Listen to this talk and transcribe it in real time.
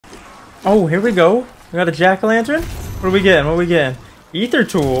Oh, here we go. We got a jack-o'-lantern. What are we getting? What are we getting? Ether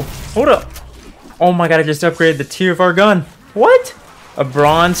tool. Hold up. Oh my god, I just upgraded the tier of our gun. What? A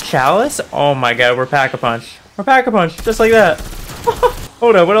bronze chalice? Oh my god, we're pack-a-punch. We're pack-a-punch, just like that.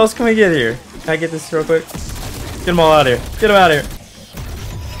 Hold up, what else can we get here? Can I get this real quick? Get them all out of here. Get them out of here.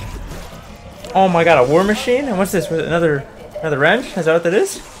 Oh my god, a war machine? And what's this? Another wrench? Is that what that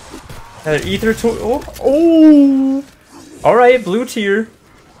is? Another ether tool? Oh! Alright, blue tier.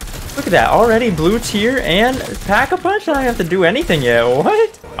 Look at that, already blue tier and pack-a-punch? I don't have to do anything yet.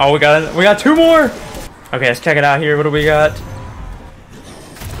 What? Oh, we got 2 more! Okay, let's check it out here. What do we got?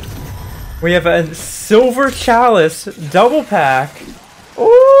 We have a silver chalice double pack.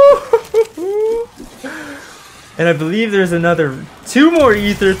 Ooh! And I believe there's 2 more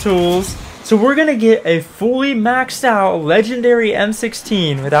ether tools. So we're gonna get a fully maxed out legendary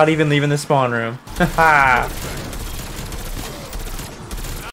M16 without even leaving the spawn room. Haha!